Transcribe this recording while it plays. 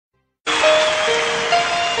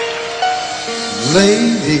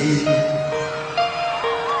Lady,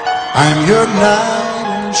 I'm your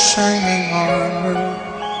knight in shining armor,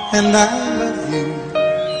 and I love you.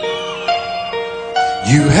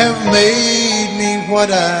 You have made me what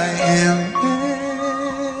I am.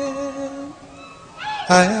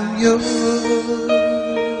 I am yours.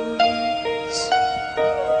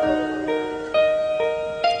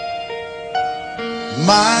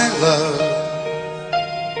 My love,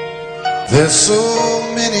 there's so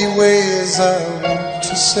many ways I want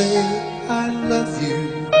to say I love you.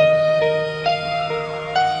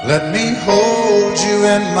 Let me hold you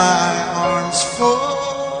in my arms forevermore.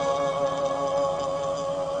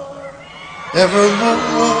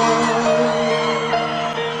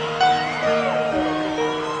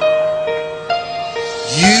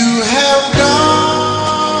 You have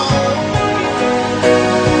gone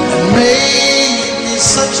and made me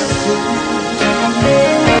such a fool.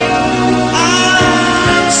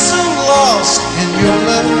 I'm so lost in your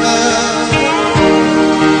love,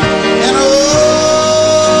 and oh,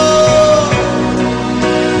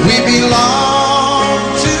 we belong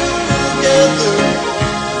together.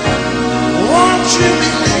 Won't you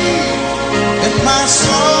believe in my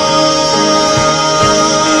song?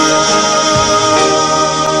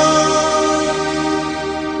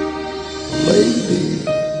 Lady,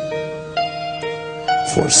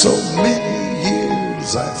 for so many years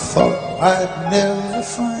I thought I'd never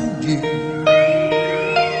find you.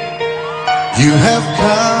 You have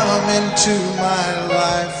come into my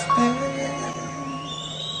life and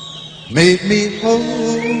made me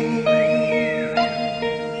whole.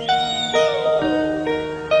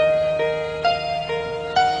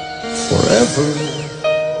 Forever,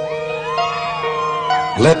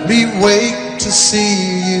 let me wake to see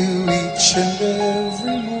you each and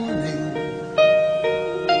every morning.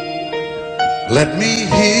 Let me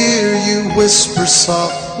hear you whisper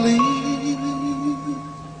softly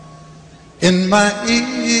in my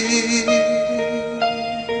ear.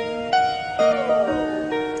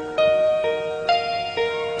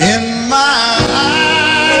 In my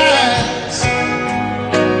eyes,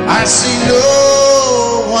 I see no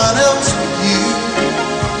one else but you.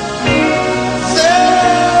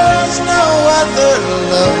 There's no other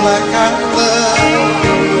love like our love.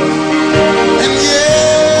 And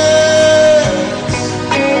yes,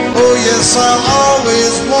 oh yes, I'll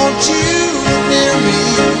always want you near me.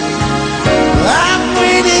 I've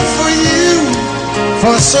waited for you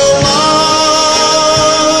for so long.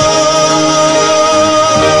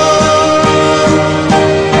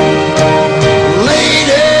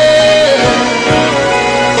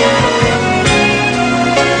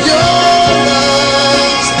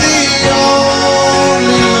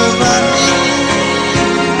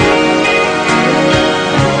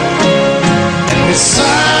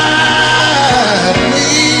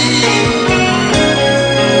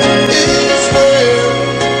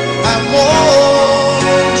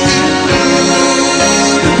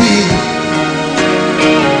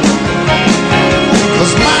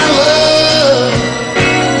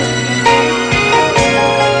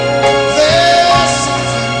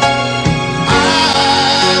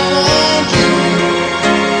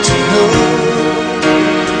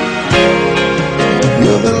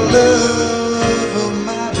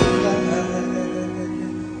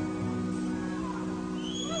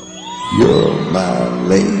 You're my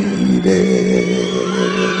lady.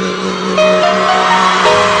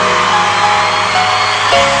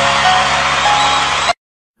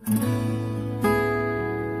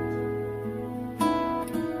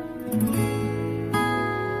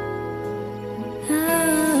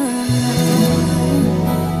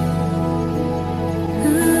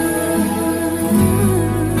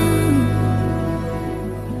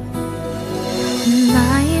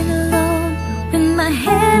 Lying alone with my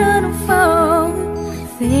head on the phone,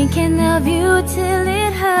 thinking of you till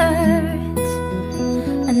it hurts.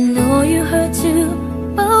 I know you hurt too,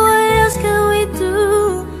 but what else could we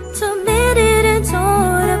do to mend it and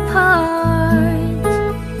torn apart?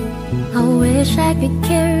 I wish I could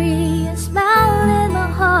carry a smile in my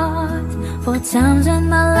heart for times when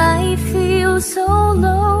my life feels so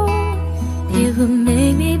low. It would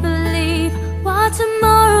make me believe what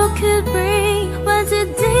tomorrow could bring, when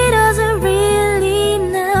today doesn't really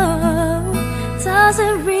know,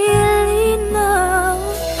 doesn't really know.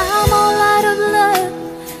 I'm all out of love,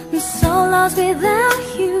 I'm so lost without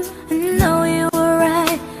you. I know you were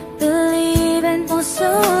right, believing for so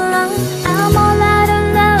long. I'm all out of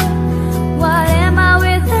love, what am I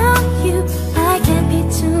without you? I can't be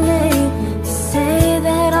too late to say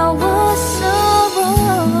that I was so wrong.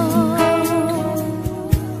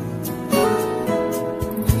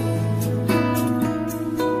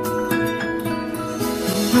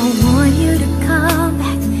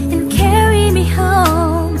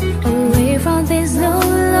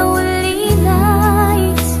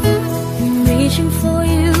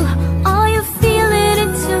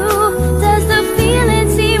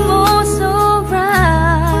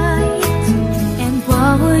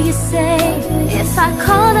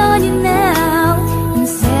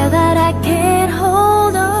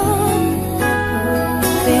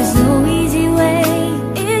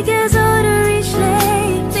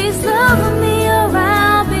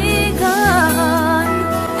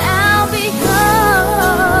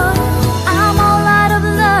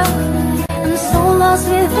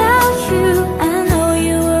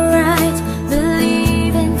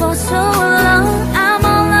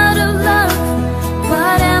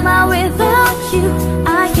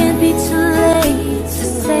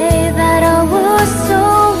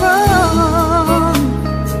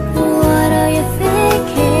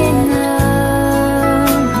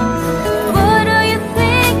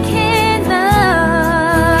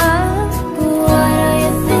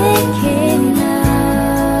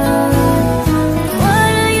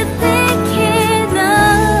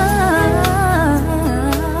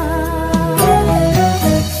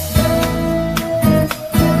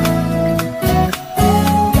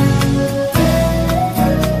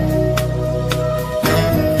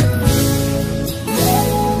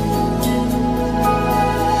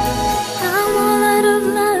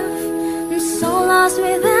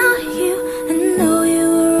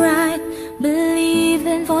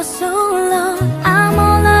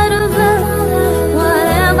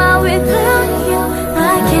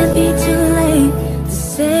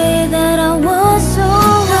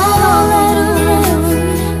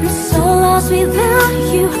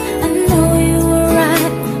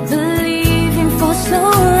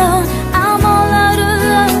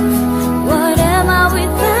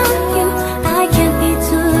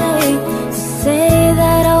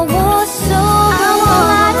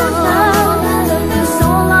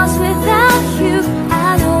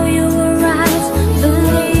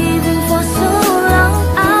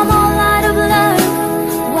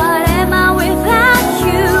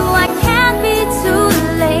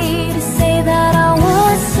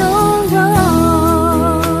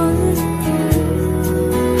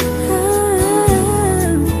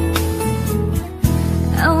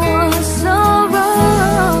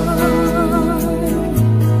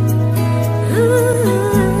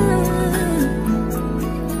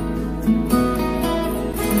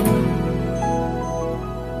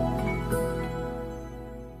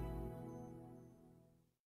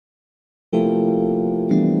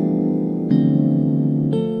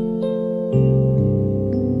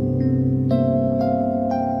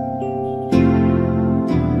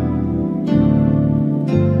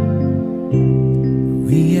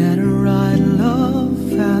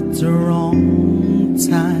 the wrong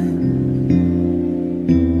time.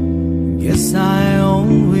 Guess I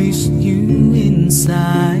always knew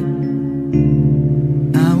inside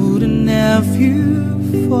I wouldn't have you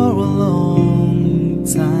for a long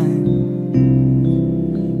time.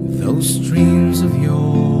 Those dreams of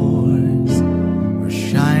yours were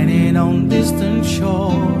shining on distant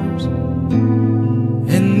shores,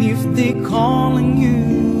 and if they're calling you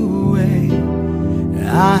away,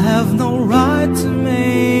 I have no right to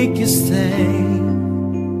make you stay.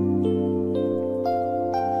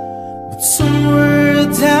 But somewhere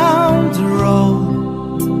down the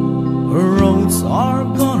road, roads are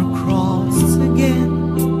gonna cross again.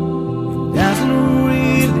 It doesn't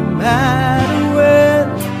really matter when,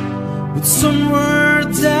 but somewhere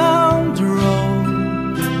down the road,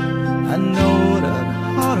 I know that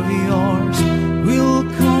heart of yours will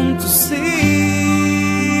come to see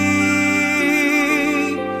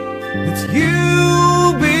that you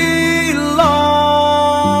belong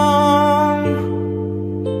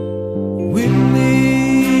with me.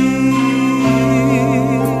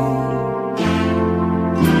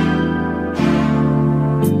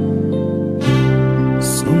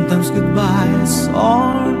 Sometimes goodbyes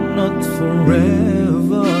are not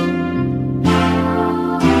forever.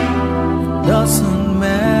 It doesn't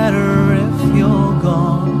matter if you're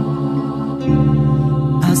gone,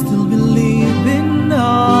 I still believe in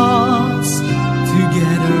us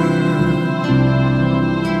together.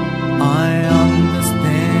 I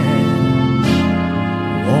understand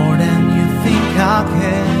more than you think I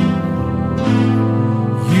can.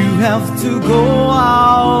 You have to go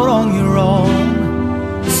out on your own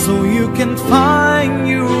so you can find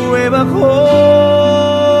your way back home.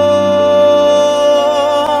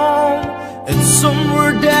 And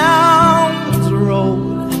somewhere down the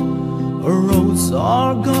road, roads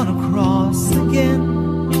are gonna cross again.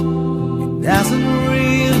 It doesn't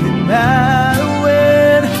really matter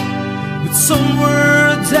when, but somewhere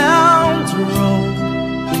down the road,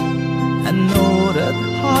 I know that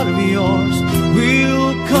heart of yours will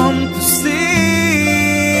come to see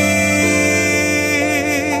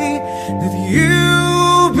that you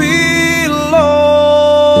belong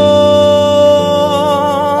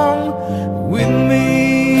with me.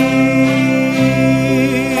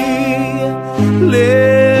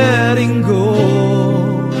 Letting go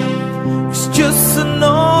is just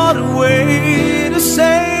another way to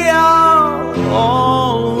say I'll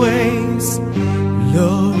always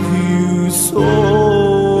love you so.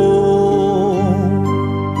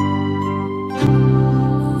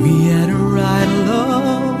 We had the right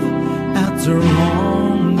love at the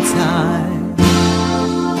wrong time.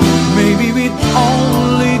 Maybe we'd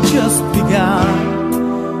only just begun.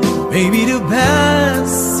 Maybe the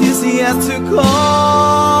best is yet to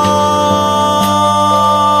come.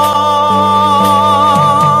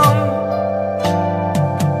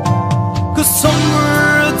 'Cause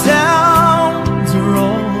somewhere down the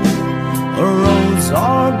road, roads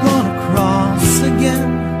are gonna cross again.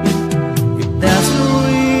 It doesn't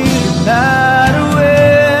really matter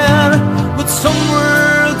when, but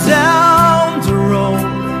somewhere down the road,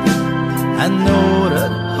 I know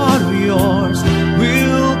that heart of yours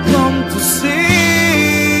will come to see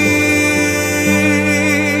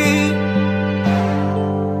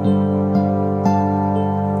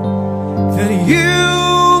that you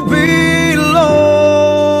belong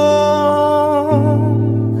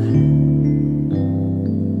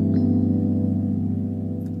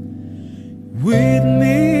with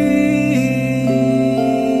me.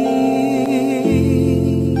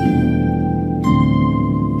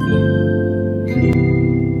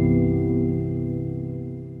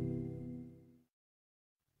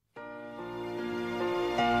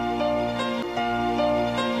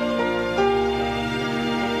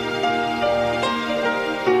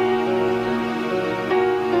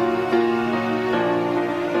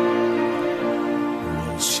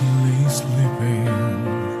 She lay sleeping,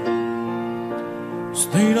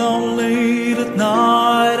 stayed out late at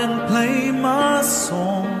night and played my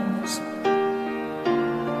songs.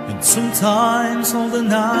 And sometimes all the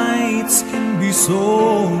nights can be so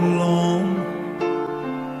long,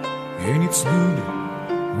 and it's good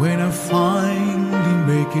when I finally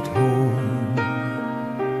make it home.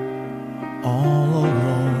 All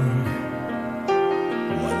alone,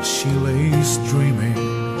 while she lays dreaming,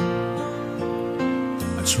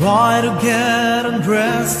 I try to get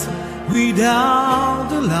undressed without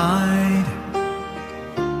the light.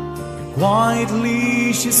 Quietly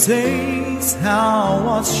she says, "How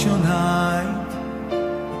was your night?"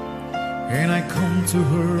 And I come to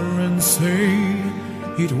her and say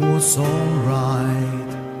it was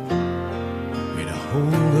alright, and I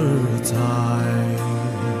hold her tight.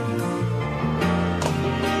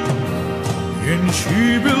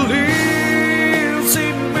 she believes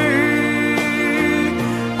in me.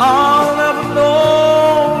 I'll never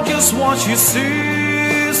know just what she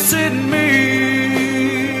sees in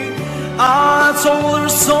me. I told her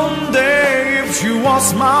someday if she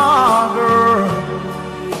was my girl,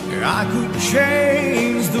 I could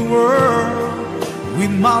change the world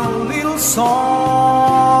with my little songs.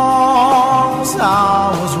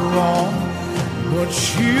 I was wrong, but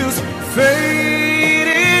she's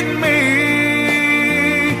faded me,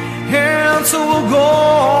 and so we'll go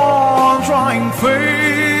on trying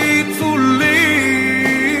faithfully.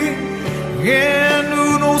 And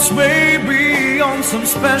who knows, maybe on some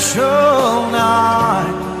special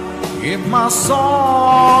night, if my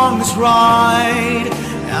song is right,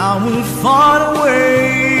 I will find a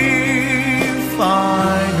way,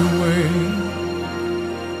 find a way.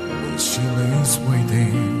 While she lays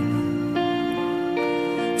waiting,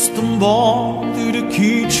 stumble to the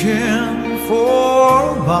kitchen for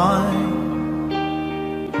a bite.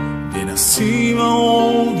 Then I see my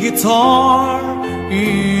old guitar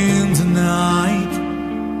in the night,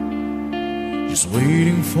 just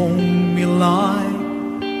waiting for me like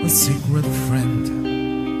a secret friend.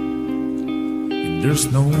 And there's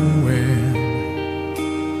nowhere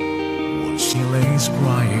while she lays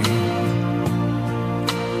crying.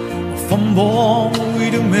 I fumble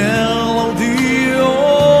with a melody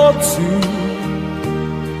or two,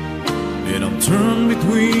 then I'm torn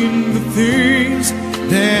between the things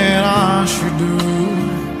that I should do.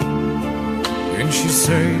 And she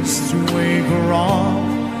says to wake her up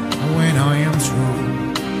when I am through.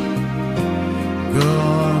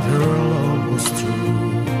 God, her love was true.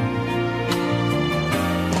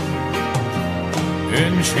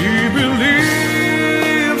 And she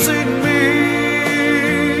believes in me.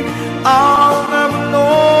 I'll never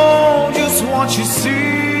know just what she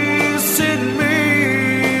sees in me.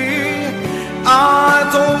 I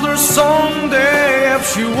told her someday if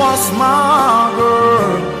she was my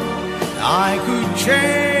girl, I could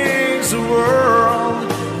change the world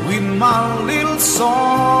with my little songs.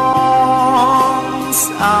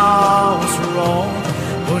 I was wrong,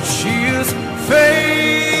 but she has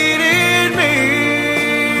faded me,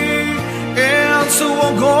 and so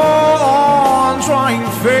I'll go on trying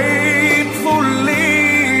faithfully.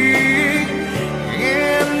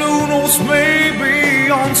 And who knows, maybe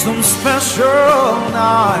on some special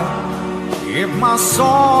night, if my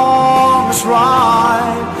song is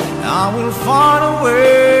right, I will find a way.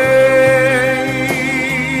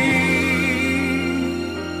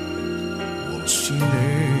 While she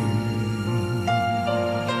lays,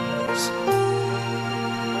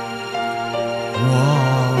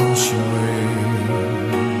 while she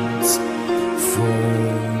waits for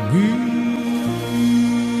me.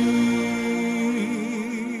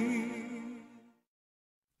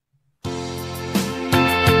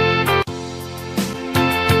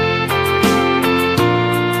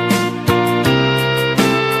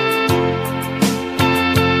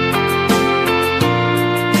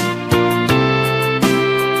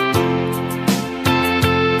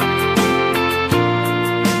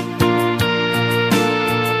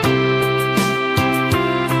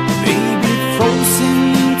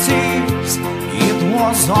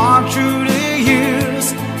 All through the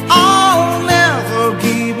years, I'll never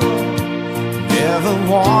give up, never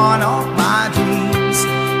one of my dreams.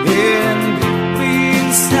 And deep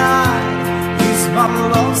inside, is my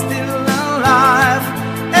love still alive?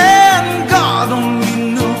 And God only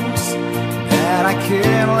knows that I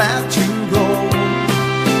can't let you go.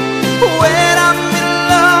 When I'm in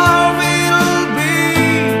love, it'll be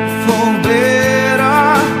for better.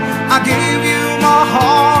 I gave you my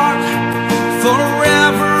heart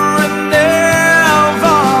forever and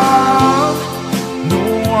ever. No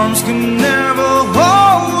arms can never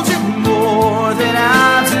hold you more than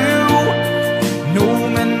I do. No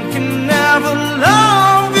man can ever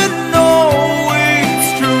love you, no, it's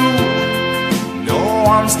true. No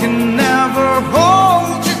arms can never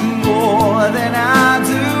hold you more than I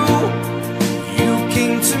do. You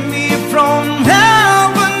came to me from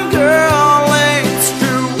heaven, girl, it's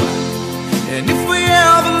true. And if we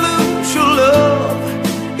ever lose your love,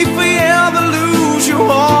 if we ever lose your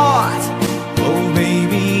heart, oh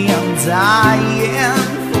baby, I'm dying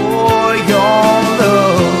for your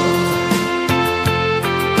love.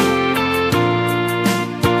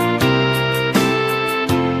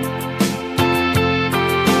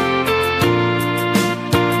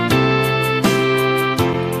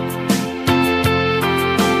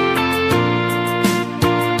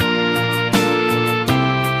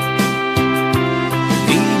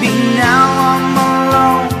 Baby, now I'm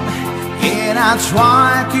alone, and I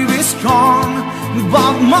try to be strong,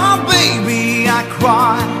 But my baby, I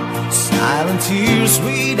cry silent tears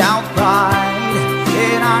without pride,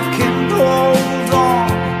 and I can't hold on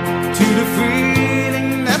to the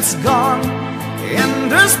feeling that's gone. And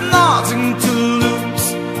there's nothing to lose,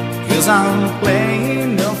 'cause I'm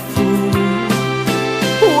playing the fool.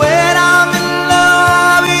 When I'm in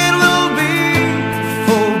love, it will be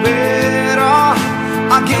for better.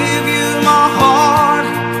 I'll give you my heart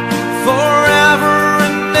forever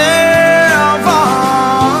and ever.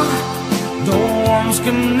 No arms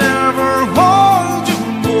can never hold you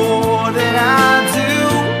more than I do.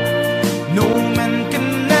 No man can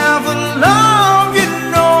never love you,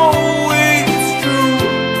 no, it's true.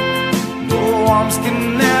 No arms can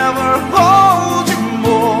never hold you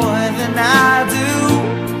more than I do.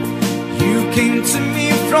 You came to me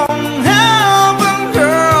from heaven,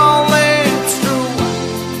 girl, it's true.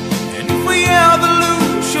 And if we ever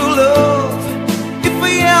lose your love, if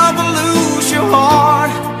we ever lose your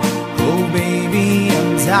heart, oh baby,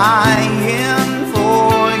 I'm dying for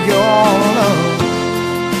your love.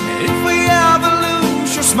 And if we ever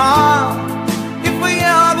lose your smile, if we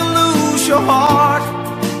ever lose your heart,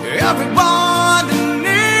 everybody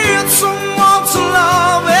needs someone to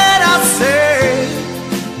love. And I say,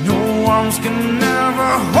 no arms can never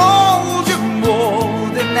hold you more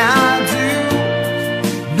than I do.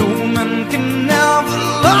 No man can never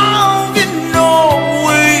love you, no,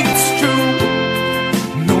 it's true.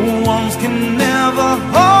 No arms can never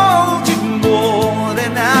hold you more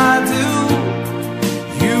than I do.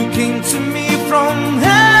 You came to me from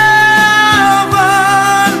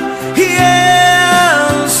heaven,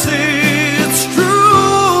 yes, it's true.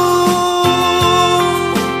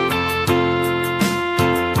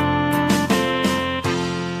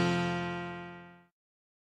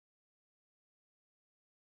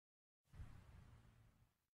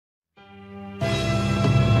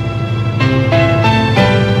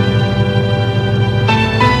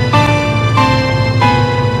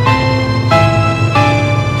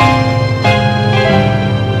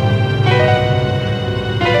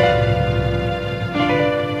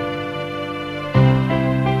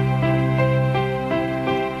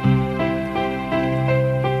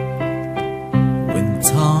 When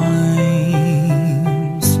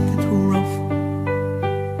times get rough,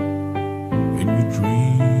 when your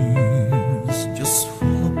dreams just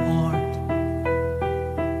fall apart,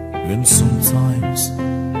 when sometimes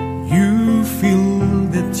you feel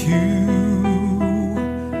that you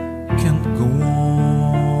can't go on,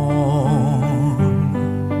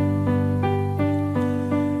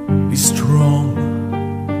 be strong,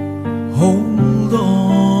 hold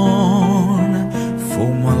on, for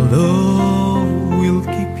my love will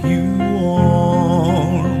keep you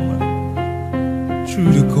warm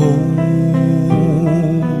through the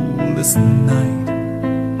coldest night,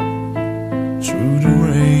 through the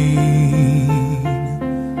rain,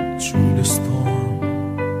 through the storm.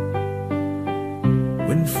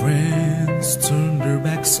 When friends turn their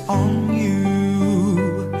backs on you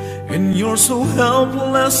and you're so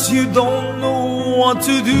helpless you don't know what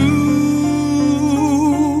to do,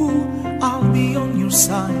 I'll be on your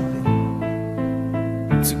side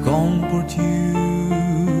to comfort you.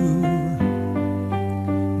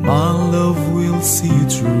 My love will see you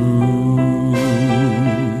through.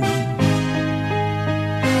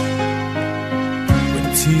 When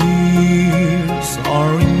tears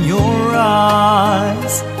are in your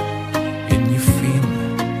eyes and you feel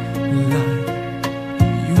like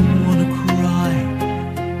you wanna cry,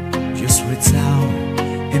 just reach out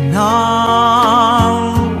and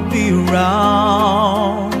I'll be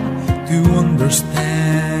around to understand.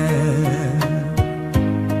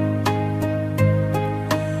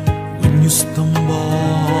 When you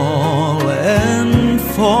stumble and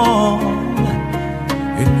fall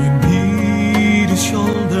and you need a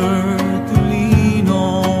shoulder to lean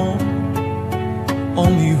on,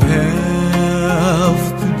 all you have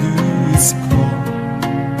to do is call,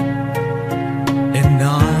 and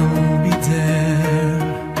I'll be there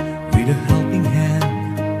with a helping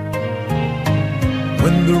hand.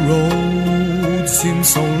 When the road seems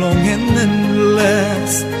so long and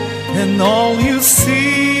endless, and all you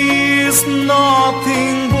see is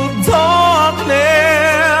nothing but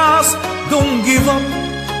darkness, don't give up,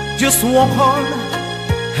 just walk on,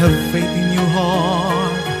 have faith in your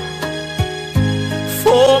heart,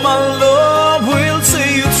 for my love will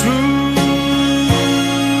see you through.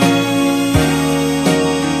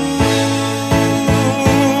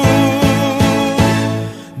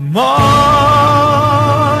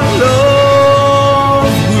 My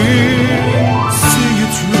love will see you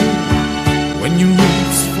through. When you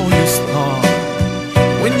reach for your star,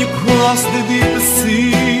 when you cross the deepest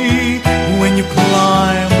sea, when you close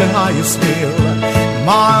is hell.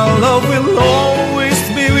 My love will always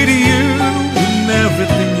be with you in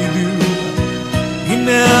everything you do, in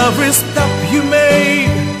every step you make,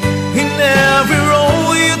 in every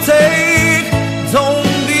role you take.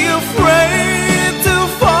 Don't be afraid to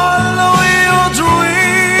follow your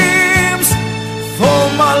dreams, for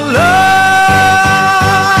my love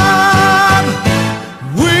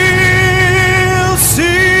will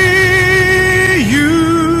see you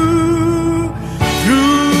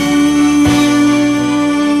through.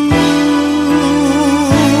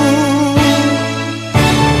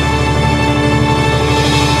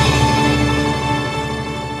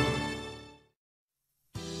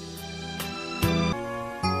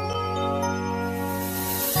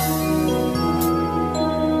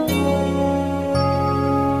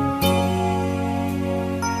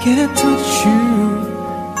 Can I touch you?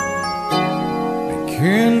 I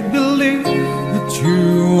can't believe that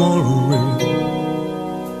you are real.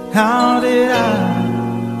 How did I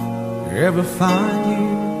ever find you?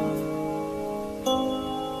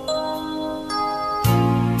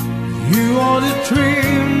 You are the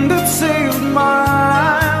dream that saved my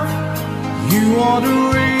life. You are the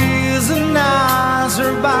reason I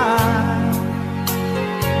survive.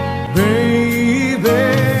 Baby,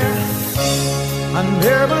 I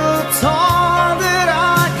never thought that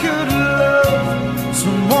I could love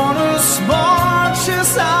someone as much as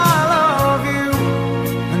I love you.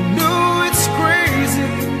 I know it's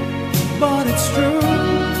crazy, but it's true.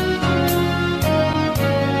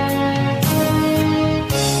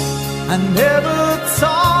 I never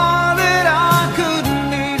thought that I could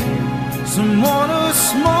need someone as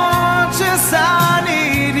much as I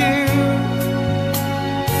need you.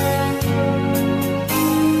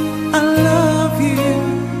 I love you.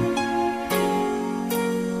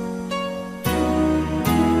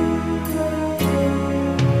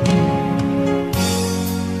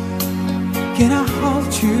 Can I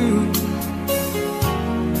hold you?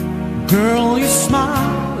 Girl, your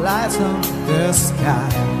smile lights up the sky.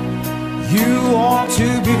 You are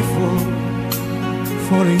too beautiful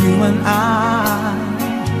for you and I.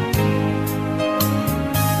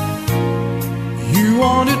 You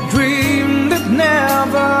are the dream that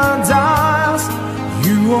never dies.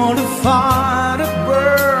 You are the fire that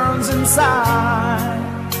burns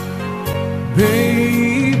inside.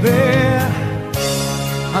 Baby,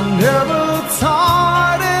 I never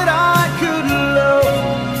thought that I could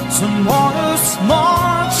love someone as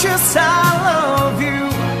much as I love you.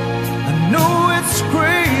 I know it's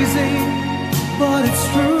crazy, but it's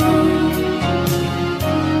true.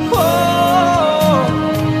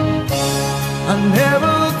 Oh, I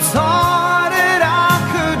never thought that I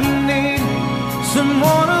could need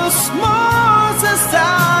someone as much as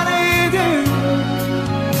I need you.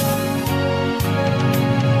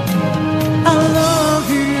 I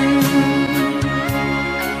love you.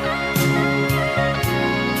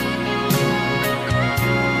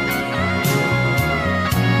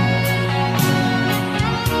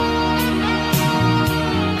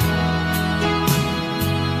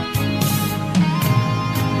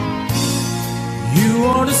 You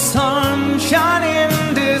are the sunshine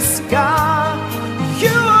in the sky.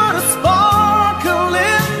 You are the sparkle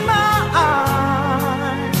in my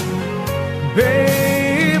eye.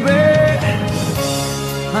 Baby,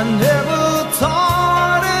 I never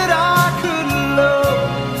thought that I could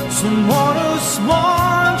love someone as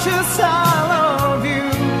much as I love you.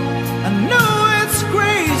 I know it's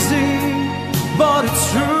crazy, but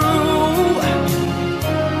it's true.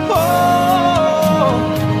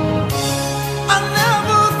 Oh, I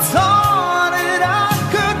never thought that I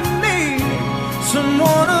could need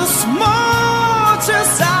someone as much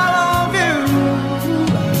as I love you.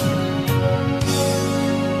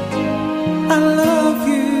 I love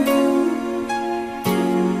you.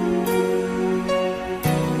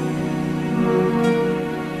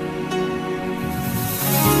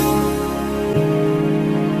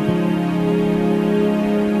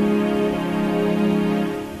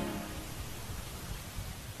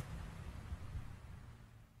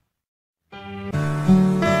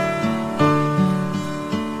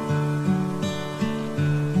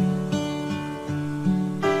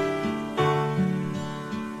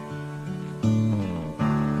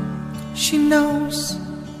 She knows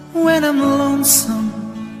when I'm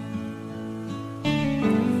lonesome,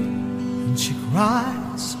 and she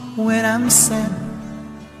cries when I'm sad.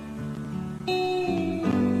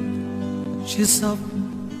 She's up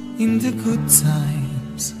in the good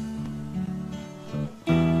times,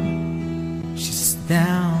 she's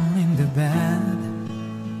down in the bad.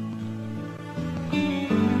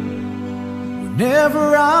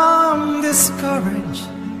 Whenever I'm discouraged,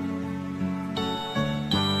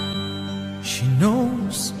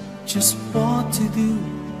 just what to do.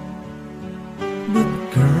 But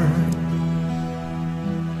girl,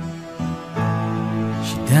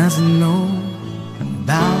 she doesn't know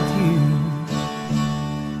about you.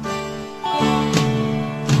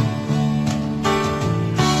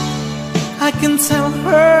 I can tell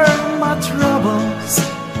her my troubles,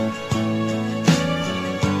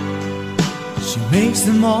 she makes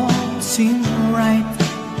them all seem right.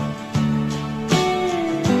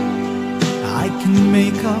 I can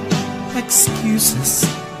make up excuses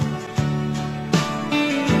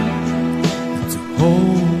to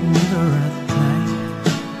hold her at night.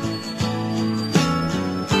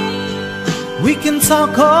 We can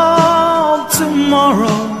talk all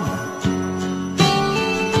tomorrow,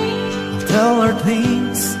 tell her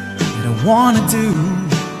things that I wanna do.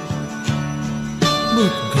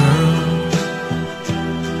 But girl,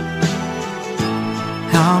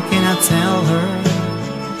 how can I tell her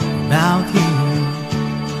about you?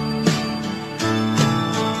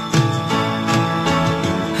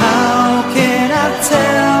 How can I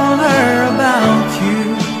tell her about you?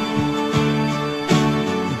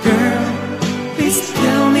 Girl, please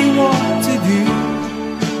tell me what to do.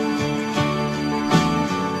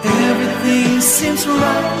 Everything seems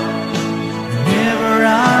right whenever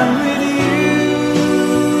I'm with you.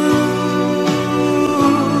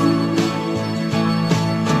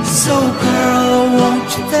 So girl, won't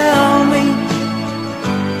you tell me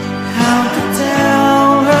how to tell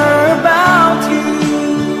her about you?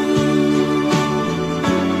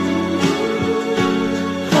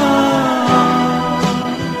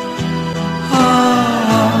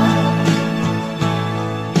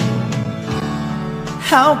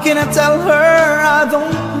 How can I tell her I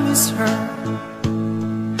don't miss her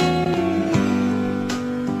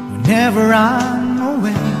whenever I'm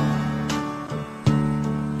away?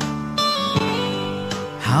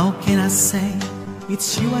 How can I say it's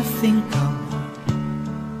you I think of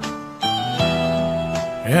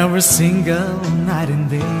every single night and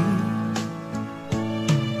day?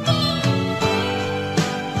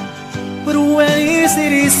 But when is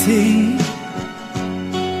it easy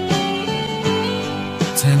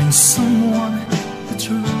telling someone the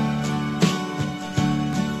truth?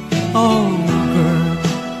 Oh girl,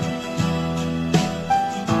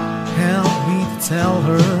 help me to tell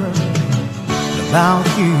her about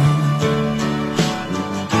you.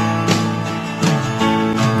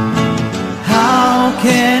 How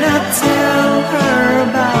can I tell her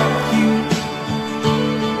about you?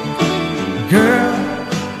 Girl,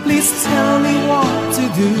 please tell me what to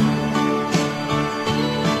do.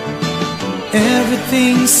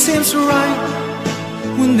 Everything seems right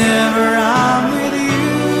whenever I'm with you.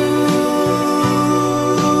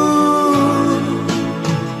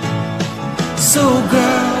 So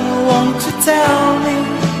girl, won't you tell me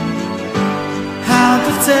how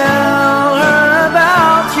to tell her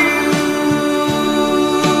about you?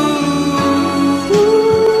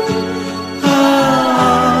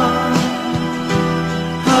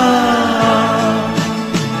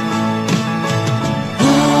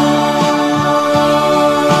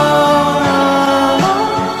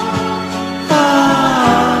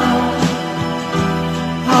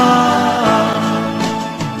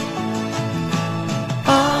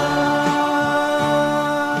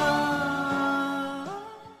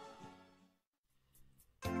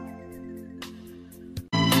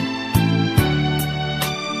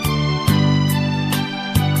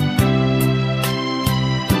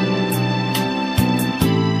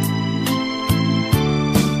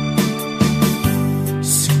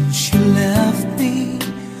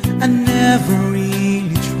 I never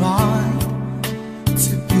really tried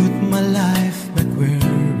to put my life back where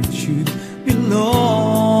it should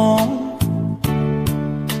belong.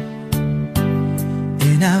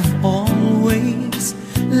 And I've always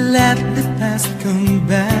let the past come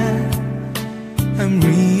back. I'm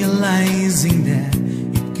realizing that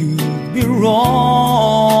it could be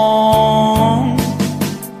wrong.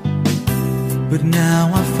 But now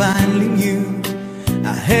I finally knew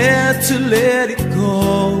I had to let it go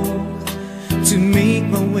to make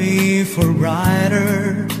my way for a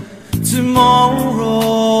brighter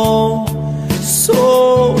tomorrow. So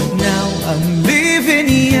now I'm leaving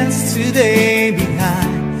yesterday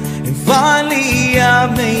behind, and finally I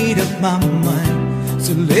made up my mind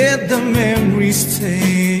to let the memories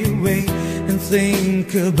stay away and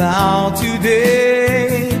think about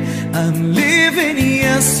today. I'm leaving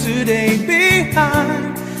yesterday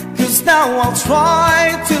behind, 'cause now I'll try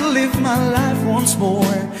to live my life once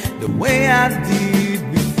more the way I did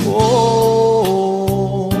before.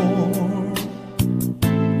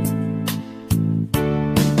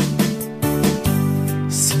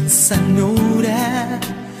 Since I know that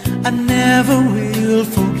I never will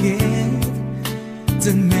forget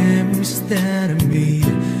the memories that I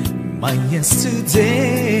made my yesterday.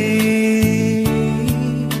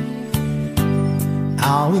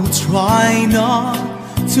 I will try not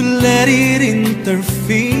to let it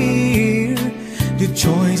interfere the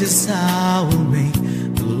choices I will make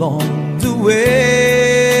along the way.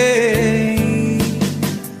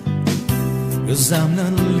 'Cause I'm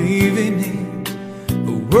not living in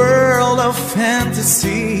a world of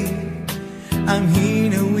fantasy. I'm here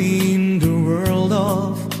now in the world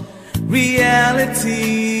of reality.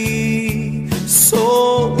 So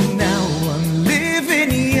now I'm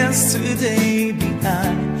living yesterday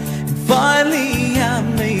behind, and finally I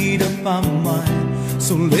made up my mind.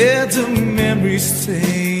 So let the memories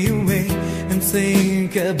stay away and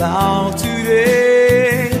think about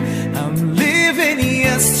today. I'm leaving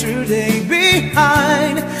yesterday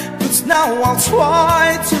behind, but now I'll try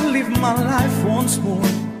to live my life once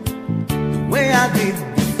more the way I did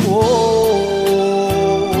before.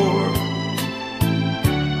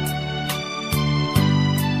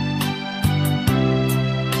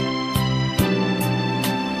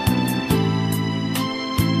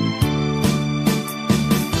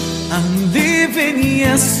 I'm leaving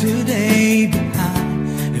yesterday behind,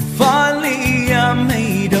 and finally I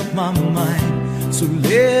made up my mind. So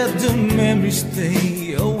let the memories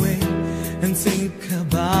stay away and think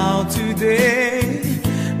about today.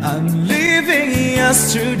 I'm leaving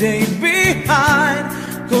yesterday behind,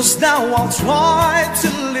 'cause now I'll try to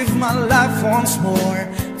live my life once more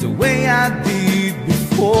the way I did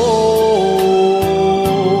before.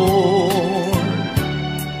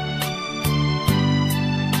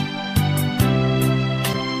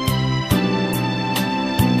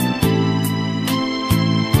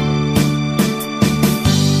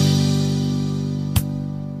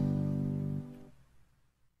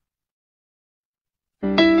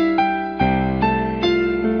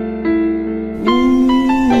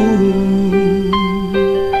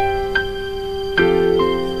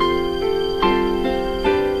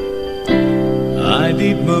 I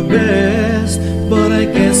did my best, but I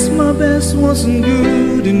guess my best wasn't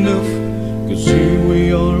good enough. 'Cause here we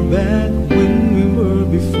are back when we were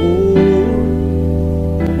before.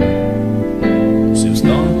 Since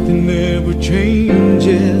nothing ever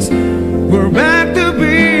changes, we're back to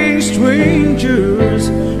being strangers,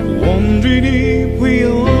 wondering if we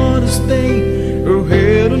ought to stay or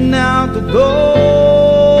head on out the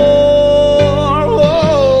door.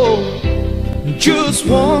 Oh, just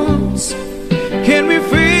once, can we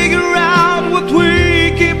figure out what we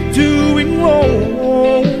keep doing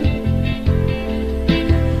wrong?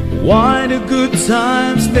 Why the good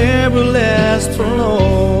times never last for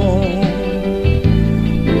long?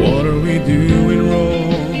 What are we doing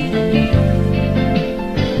wrong?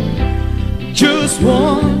 Just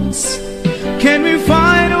once, can we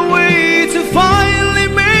find a way to finally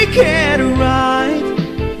make it right?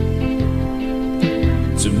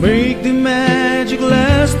 To make the magic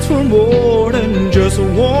last for more than just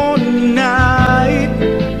one night.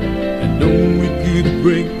 I know we could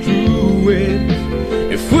break through it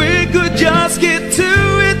if we could just get to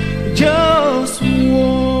it just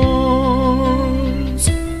once.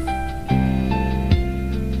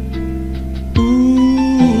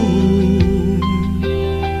 Ooh.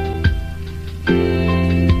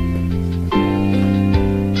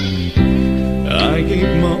 I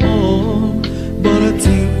gave my all, but I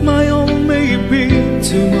think my all may be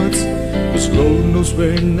too much. 'Cause Lord knows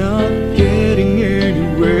we're not getting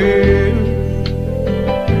anywhere.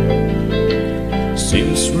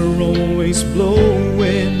 Since we're always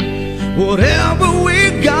blowing whatever we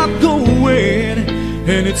got going,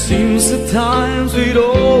 and it seems at times with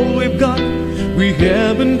all we've got, we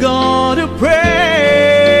haven't got a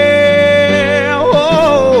prayer.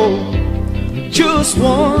 Oh, just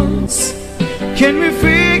once, can we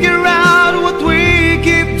figure out what we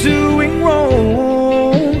keep doing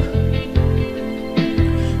wrong?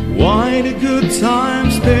 Why the good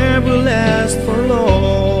times never last for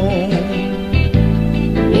long?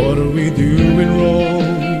 What are we doing wrong?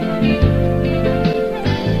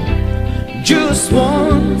 Just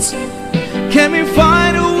once, can we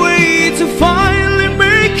find a way to finally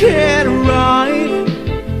make it right?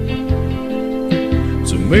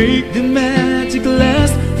 To make the magic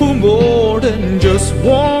last for more than just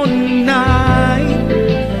one night.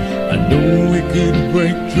 I know we could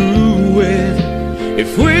break through it if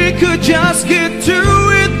we could just get to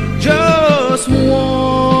it just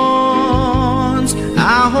once.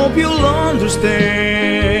 I hope you'll understand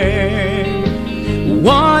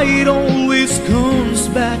why it always comes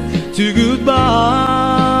back to goodbye.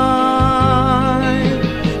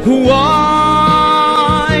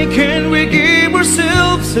 Why can't we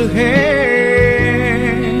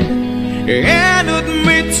ahead and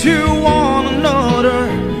admit to one another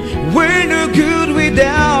we're no good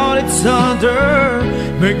without each other.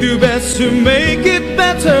 Make the best to make it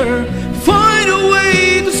better. Find a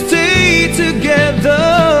way to stay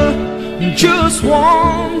together. Just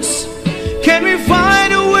once, can we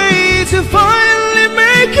find a way to finally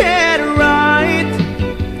make it right?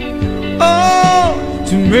 Oh,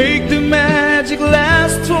 to make the magic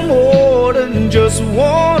last for more than just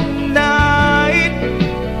one night.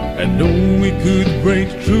 I know we could break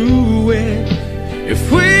through it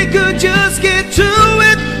if we could just get to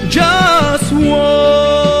it just once.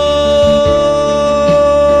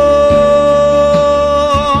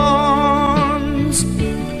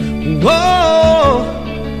 Whoa,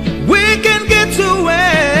 we can get to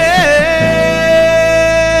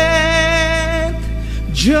it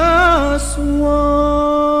just once.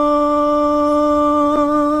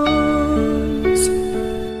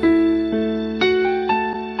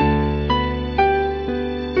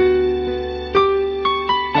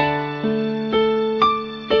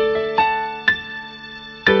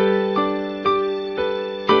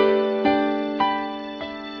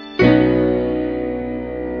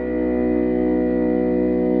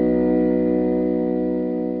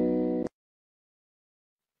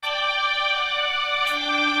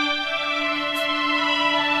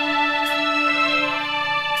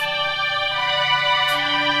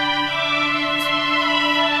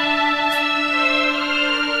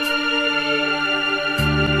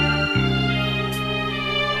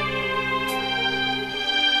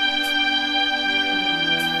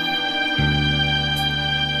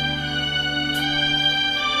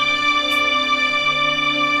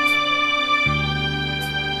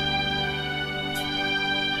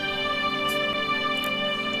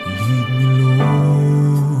 Lead me,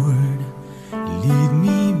 Lord, lead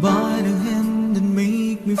me by the hand and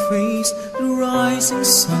make me face the rising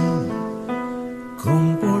sun.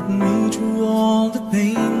 Comfort me through all the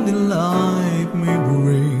pain that life may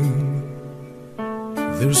bring.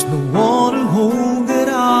 There's no other hope that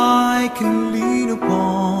I can lean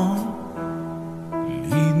upon.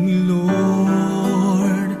 Lead me,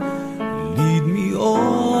 Lord, lead me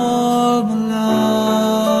all my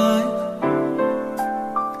life.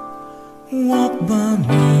 Walk by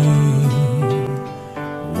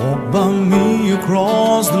me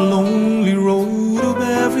across the lonely road of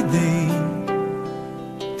every day.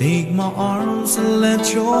 Take my arms and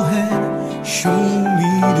let your hand show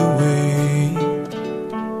me the way.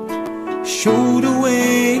 Show the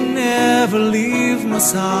way, never leave my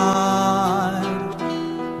side.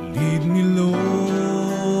 Lead me,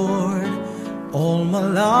 Lord, all my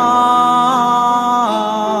life.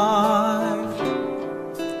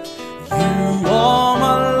 You are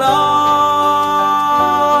my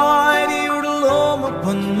light, you're the lamp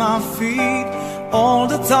upon my feet. All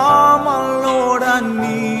the time, my Lord, I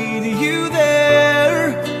need you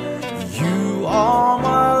there. You are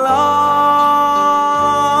my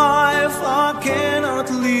life, I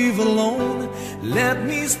cannot live alone. Let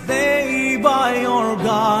me stay by your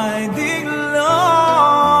guiding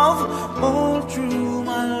love all through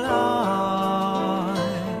my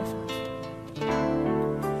life.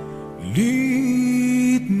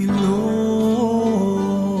 Lead me, Lord.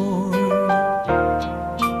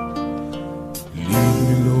 Lead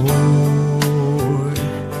me, Lord.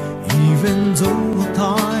 Even though at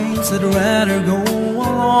times I'd rather go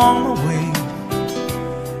along my way,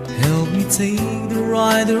 help me take the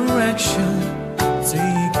right direction,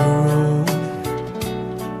 take a road.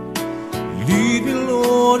 Lead me,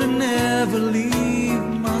 Lord, and never leave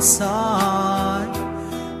my side.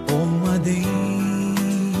 All my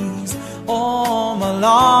days, all my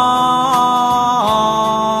life.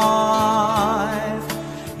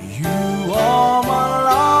 You are my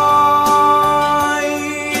light,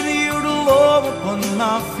 you're the love upon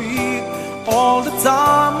my feet. All the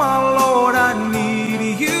time, my Lord, I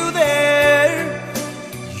need you there.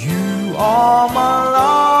 You are my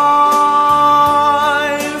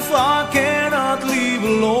life, I cannot live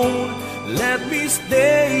alone. Let me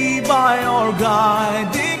stay by your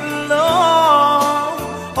guiding love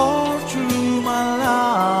all through my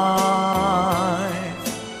life.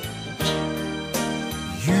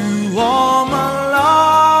 You are my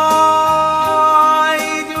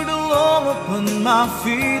light, you're the love upon my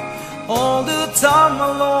feet. All the time,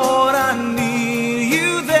 my Lord, I need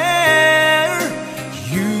you there.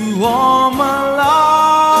 You are my life,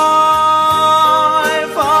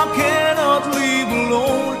 I cannot live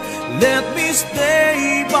alone. Let me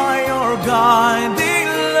stay by your guiding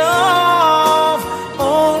love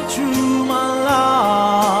all through my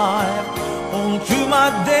life, all through my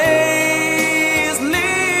days.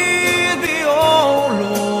 Lead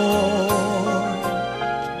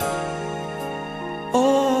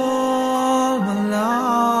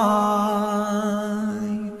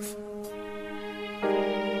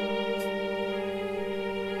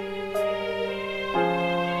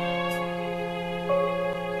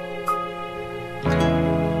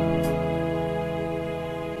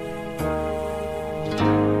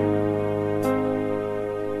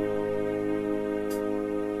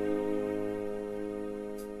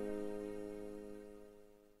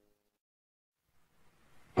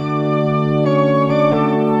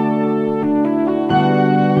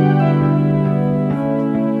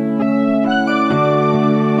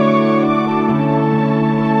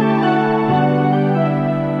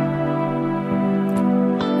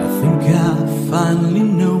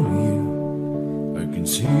can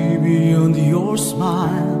see beyond your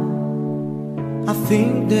smile. I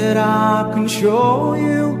think that I can show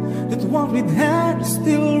you that what we had is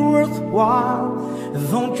still worthwhile.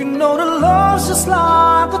 Don't you know that love's just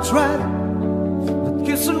like a thread that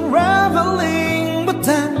keeps unraveling, but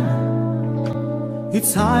then it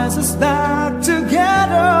ties us back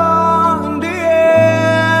together in the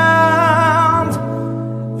end.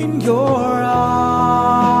 In your eyes,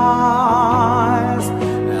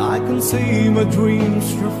 I can see my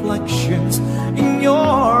dreams' reflections. In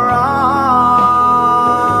your eyes,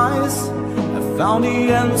 I found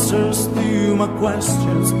the answers to my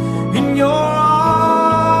questions. In your eyes,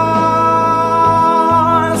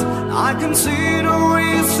 I can see the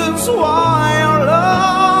reasons why our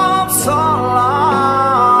love's alive.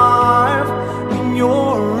 In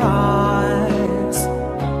your eyes,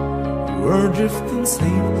 we're drifting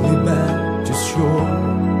safely back to shore,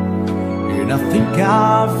 and I think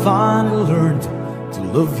I finally learned to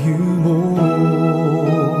love you more.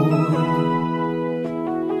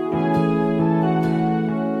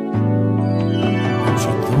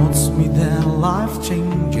 She taught me that life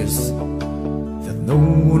changes, that no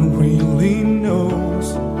one really knows,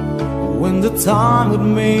 when the time would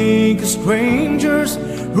make us strangers,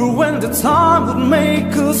 or when the time would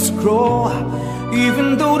make us grow.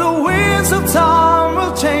 Even though the winds of time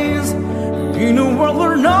will change, in a world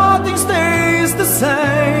where nothing stays the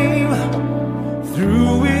same,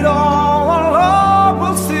 through it all our love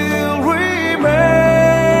will still remain.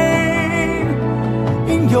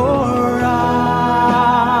 In your eyes,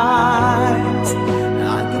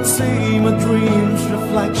 I can see my dreams'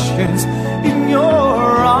 reflections. In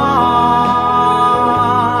your eyes,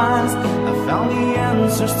 I found the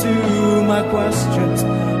answers to my questions.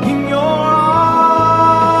 In your eyes,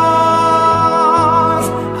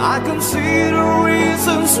 I can see the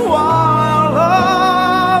reasons why our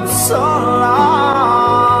love's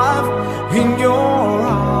alive. In your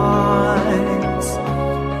eyes,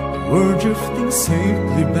 we're drifting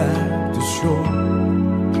safely back to shore,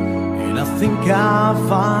 and I think I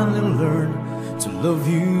finally learned to love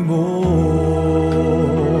you more.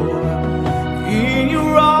 In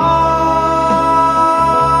your eyes,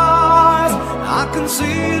 I can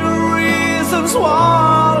see the reasons why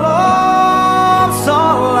love's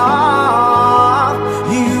alive.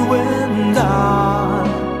 You and I,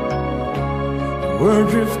 we're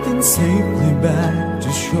drifting safely back to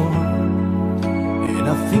shore, and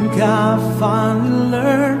I think I finally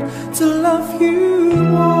learned to love you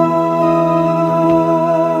more.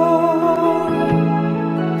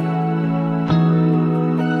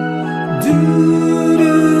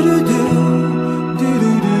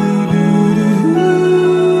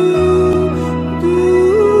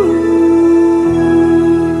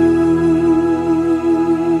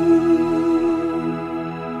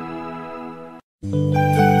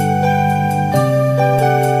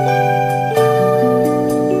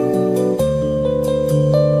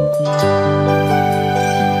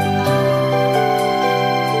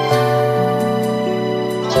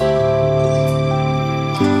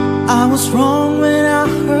 I was wrong when I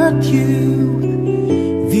hurt you.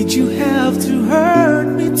 Did you have to hurt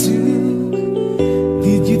me too?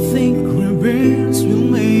 Did you think revenge will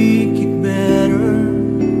make it better?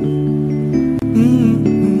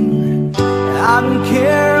 I don't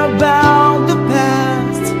care about the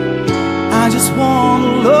past, I just want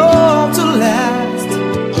love to last.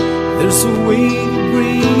 There's a way to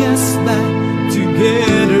bring us back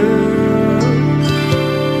together.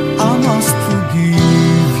 I must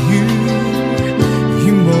forgive you,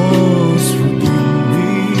 you must forgive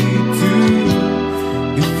me too.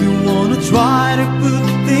 If you wanna try to put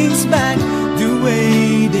things back the way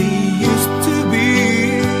they used to be,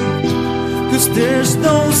 'cause there's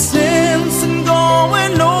no sense in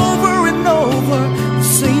going over and over the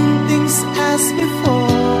same things as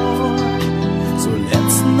before. So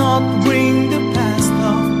let's not bring the past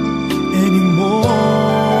up anymore.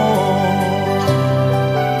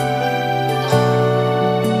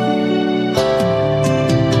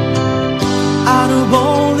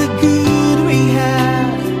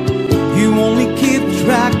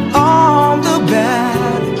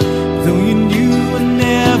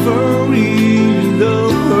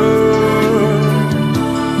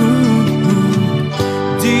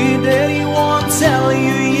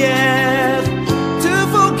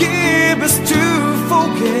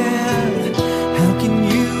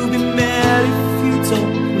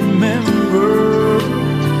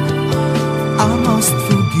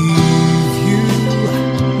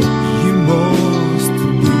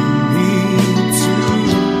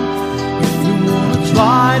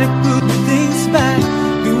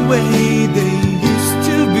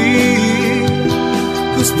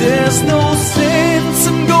 'cause there's no sense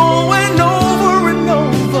in going over and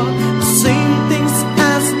over the same things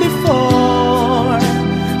as before.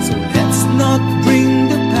 So let's not bring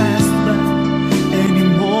the past back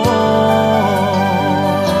anymore.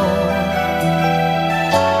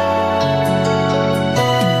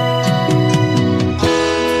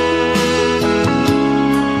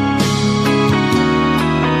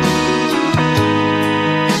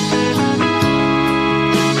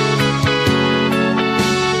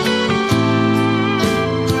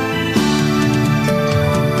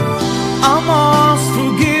 I must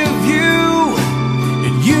forgive you,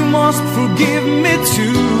 and you must forgive me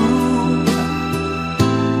too.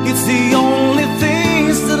 It's the only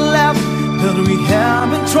things that are left that we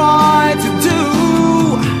haven't tried to do.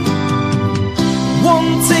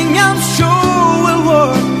 One thing I'm sure will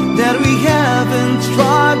work that we haven't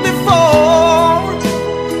tried before.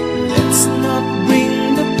 Let's not bring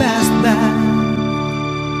the past back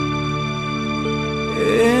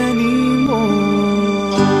anymore.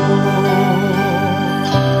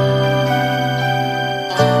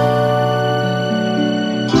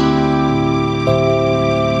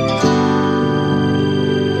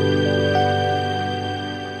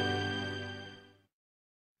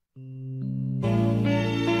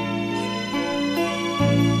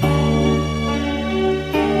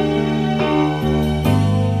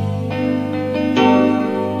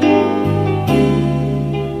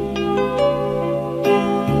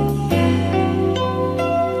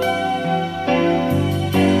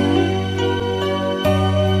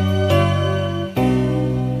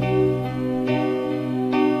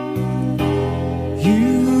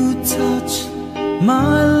 You touch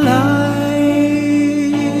my life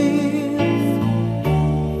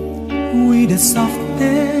with a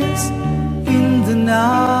softness in the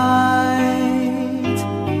night,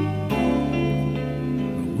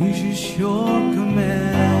 which is your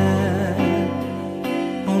command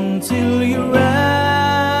until you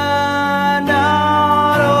ran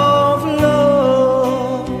out of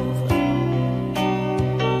love.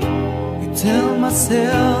 You tell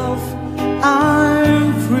myself I'm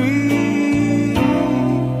free,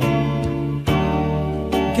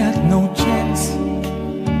 got no chance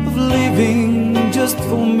of living just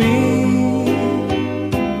for me.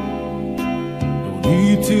 No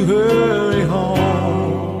need to hurry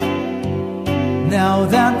home now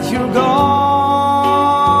that you're gone.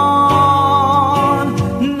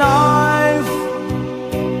 Knife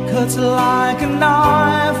cuts like a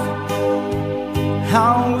knife.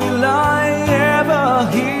 How will I ever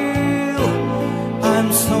heal? I'm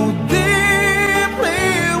so deeply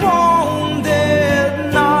wounded.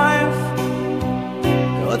 Knife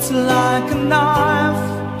cuts like a knife.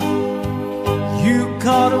 You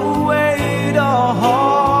cut away the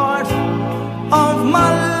heart of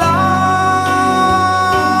my life.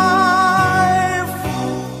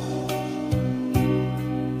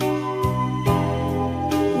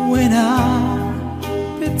 When I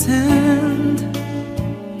pretend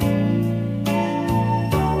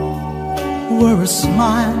we're a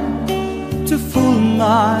smile to fool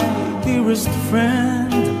my dearest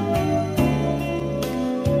friend,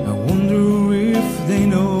 I wonder if they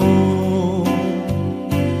know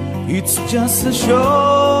it's just a show.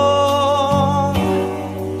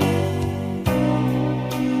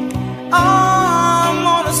 I'm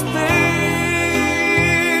on a stage,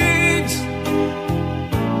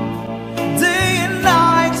 day and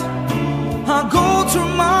night I go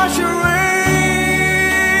through my charades.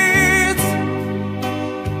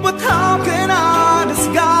 But how can I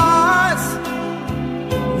disguise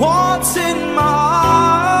what's in my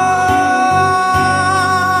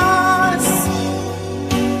eyes?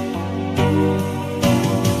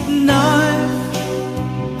 Knife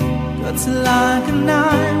cuts like a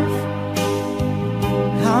knife.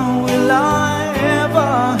 How will I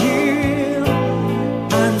ever heal?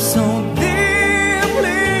 I'm so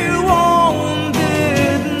deeply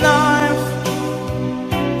wounded. Knife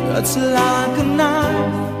cuts like a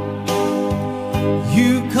knife.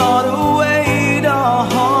 You cut away the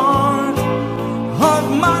heart of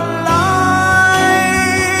my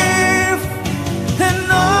life. And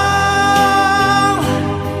now,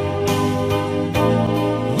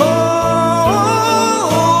 oh, oh,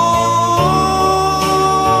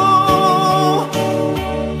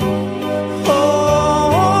 oh,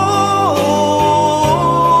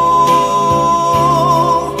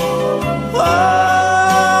 oh, oh.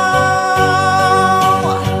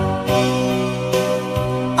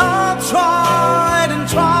 I try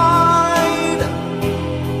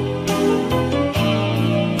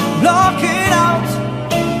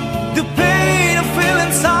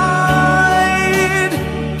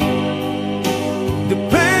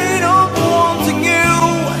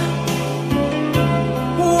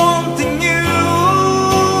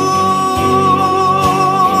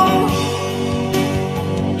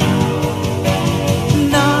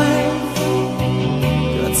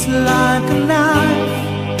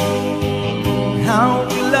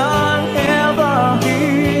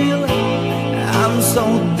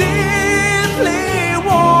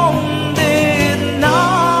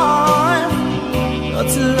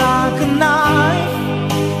cuts like a knife.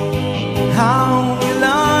 How will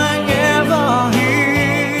I ever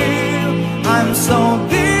heal? I'm so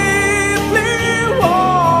deeply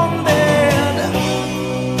wounded.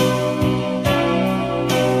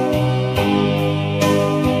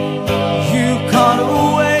 You cut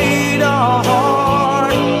away the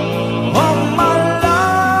heart of my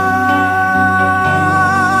life.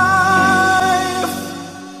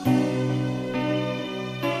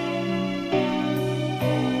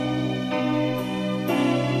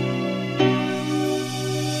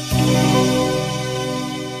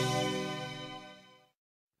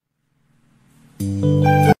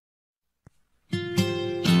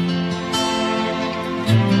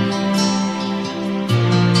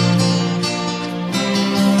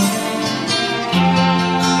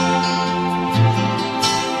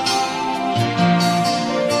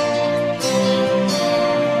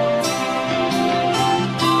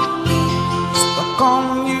 Stuck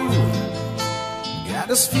on you, got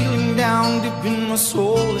this feeling down deep in my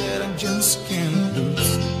soul that I just can't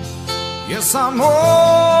lose. Yes, I'm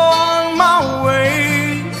on my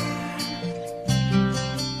way.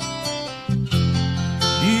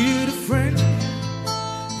 Dear friend,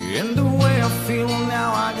 in the way I feel now,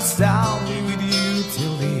 I guess I'll be with you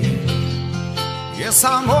till the end. Yes,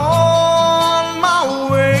 I'm on my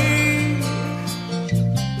way.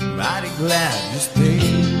 Mighty glad you stayed.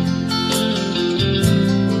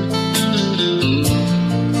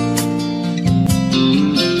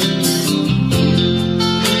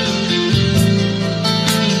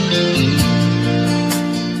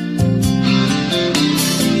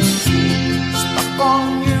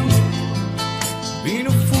 Been a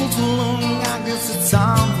fool too long, I guess it's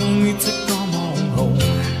time for me to come on home.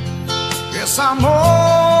 Yes, I'm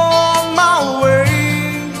on my way.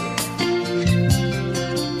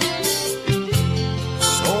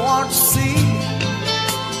 So hard to see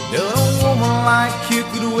that a woman like you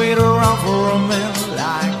could wait around for a man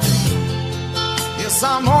like me. Yes,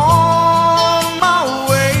 I'm on my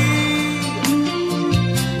way.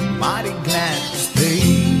 Mighty glad to stay.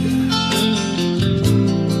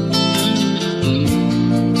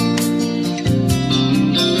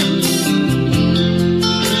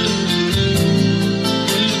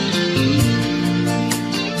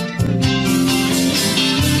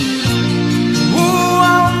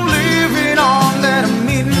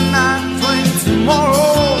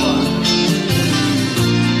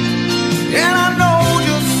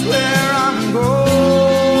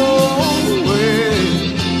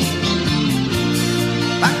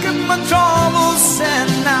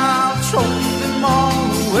 And I'll throw them all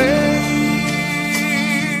away.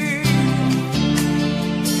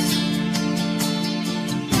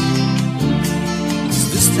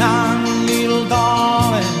 This time, little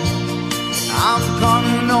darling, I'm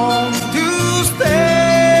coming home to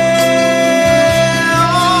stay.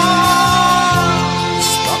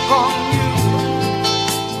 Stuck on you,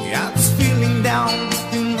 got this feeling down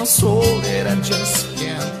deep in my soul that I just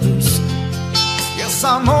can't lose. Yes,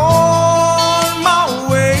 I'm on my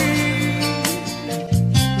way.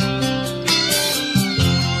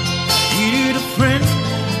 Needed a friend.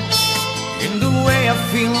 In the way I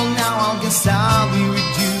feel now, I guess I'll be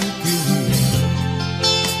with you till the end.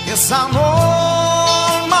 Yes, I'm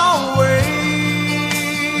on my way.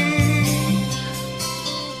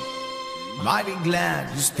 Mighty glad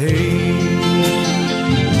you stayed.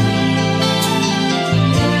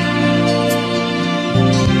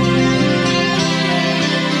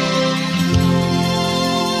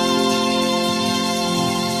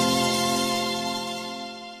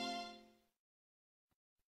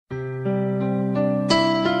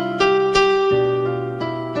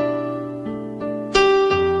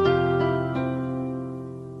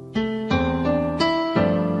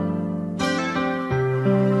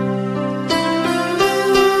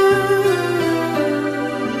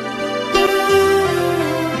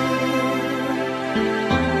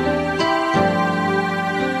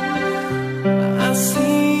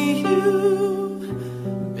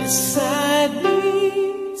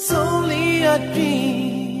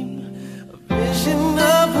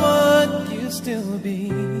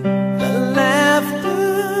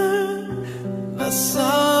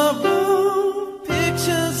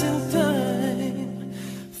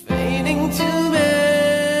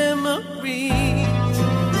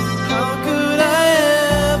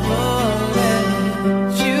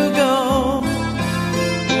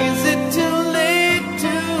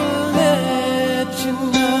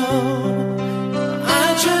 I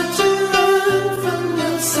tried to run from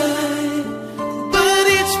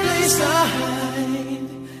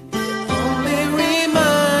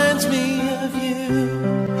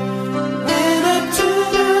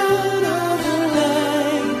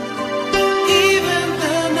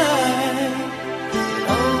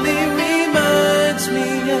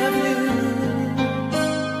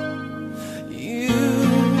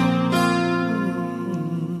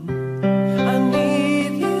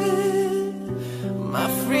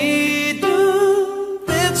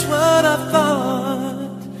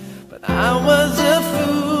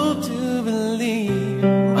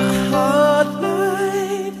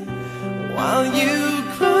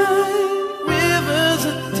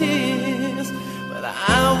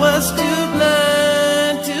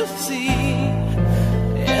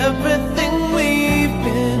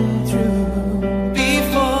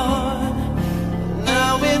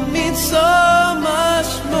means so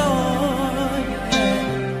much more.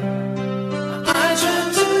 I try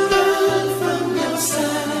to run from your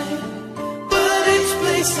side, but each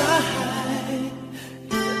place I hide,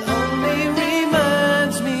 it only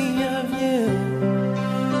reminds me of you.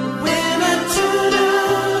 When I turn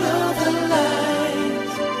out all the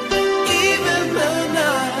lights, even the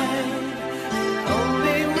night, it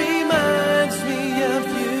only reminds me of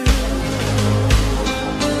you.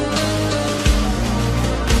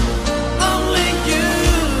 Oh,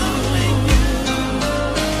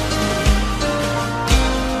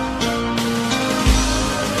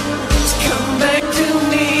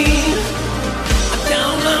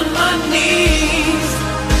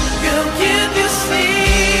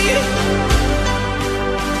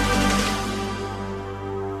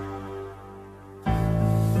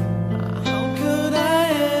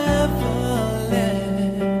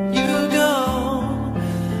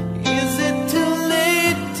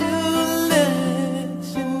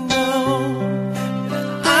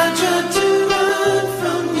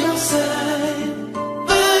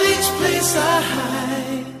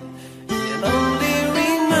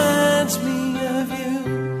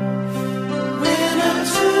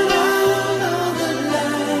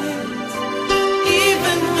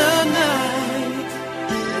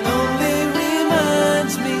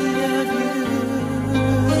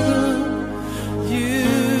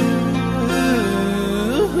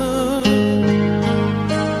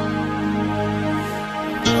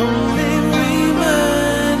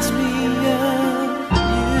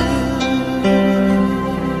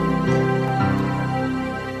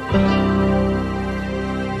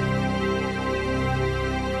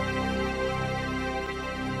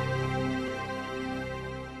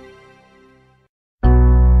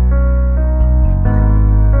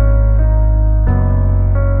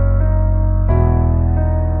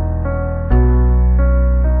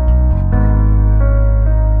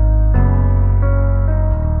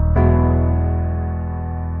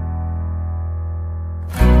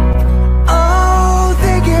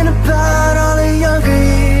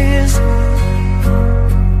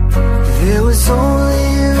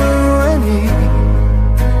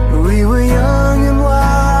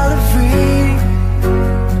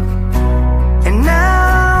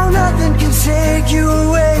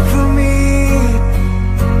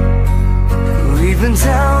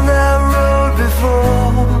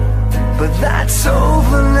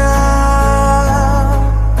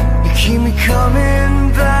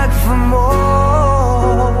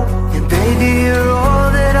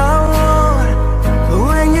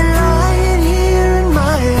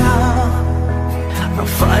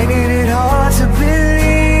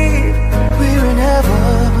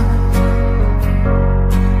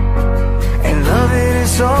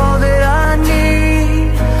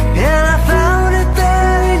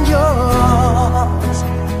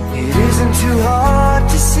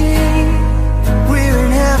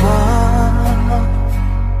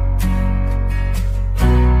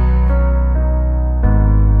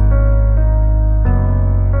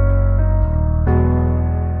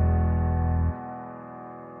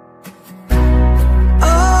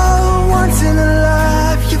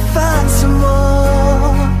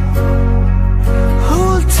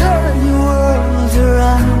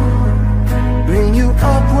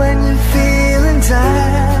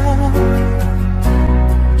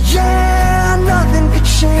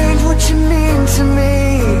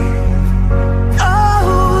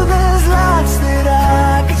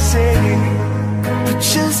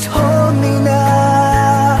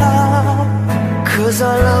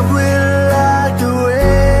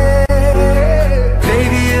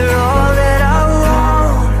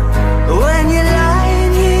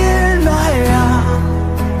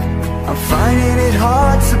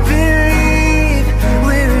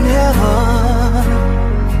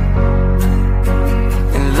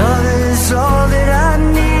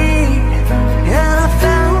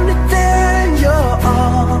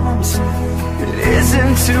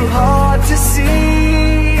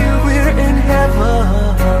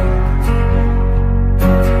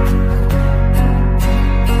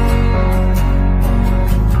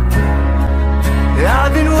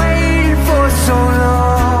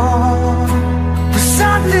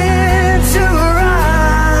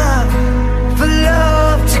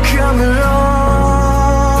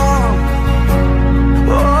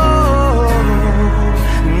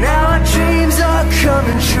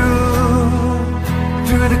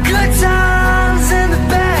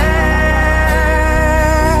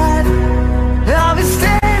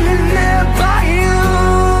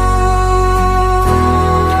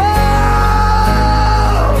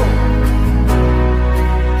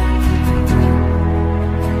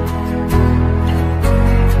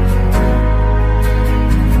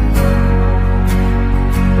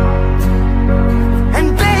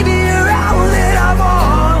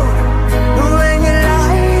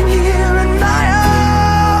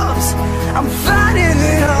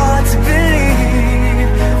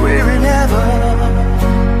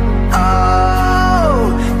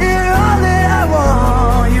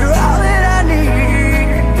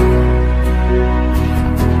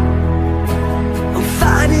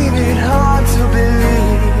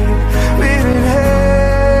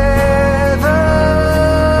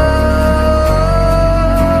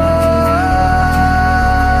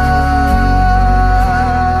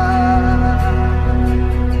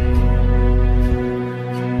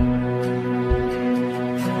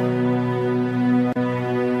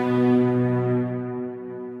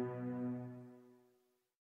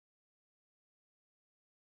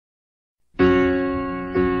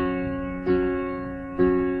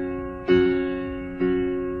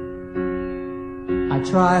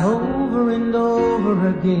 try over and over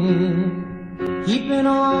again, keeping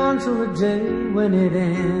on to a day when it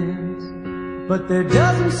ends. But there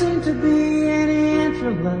doesn't seem to be any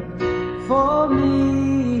answer left for me.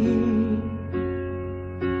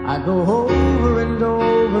 I go over and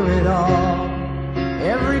over it all,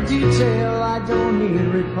 every detail I don't need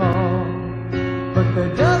recall. But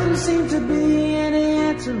there doesn't seem to be any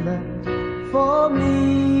answer left for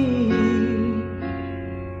me.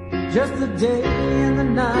 Just the day and the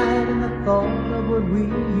night and the thought of what we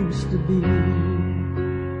used to be.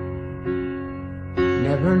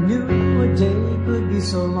 Never knew a day could be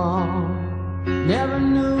so long, never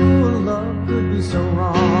knew a love could be so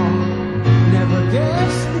wrong. Never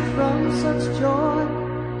guessed that from such joy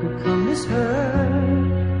could come this hurt.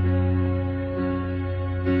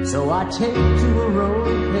 So I take to a road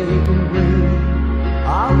paved in green,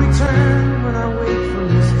 I'll return when I wake from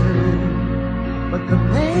this dream. But the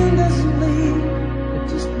pain doesn't leave, the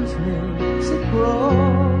distance makes it grow.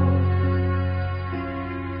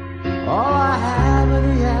 All I have are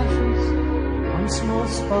the ashes, one small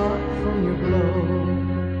spark from your glow.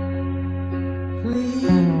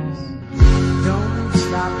 Please don't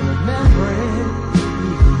stop remembering,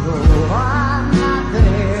 even though I'm not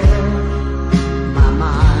there. My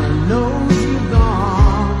mind knows you've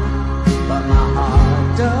gone, but my heart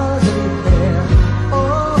doesn't care.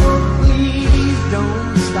 Oh, please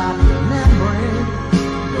don't stop remembering,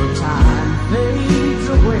 though time fades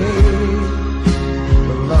away.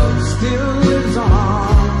 The love still lives on,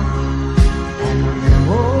 and the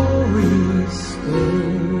memories stay.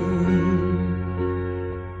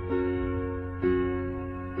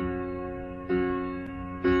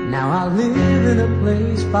 Now I live in a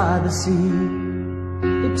place by the sea.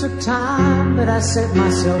 It took time, but I set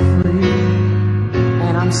myself free.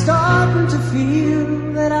 And I'm starting to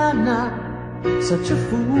feel that I'm not such a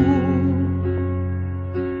fool.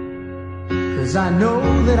 'Cause I know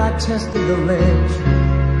that I tested the ledge,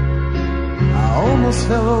 I almost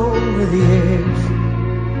fell over the edge.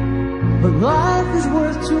 But life is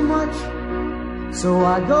worth too much, so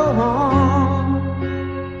I go on.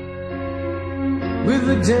 With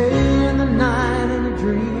the day and the night and a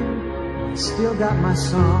dream, I still got my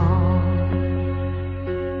song.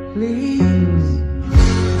 Please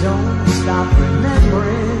don't stop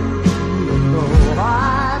remembering,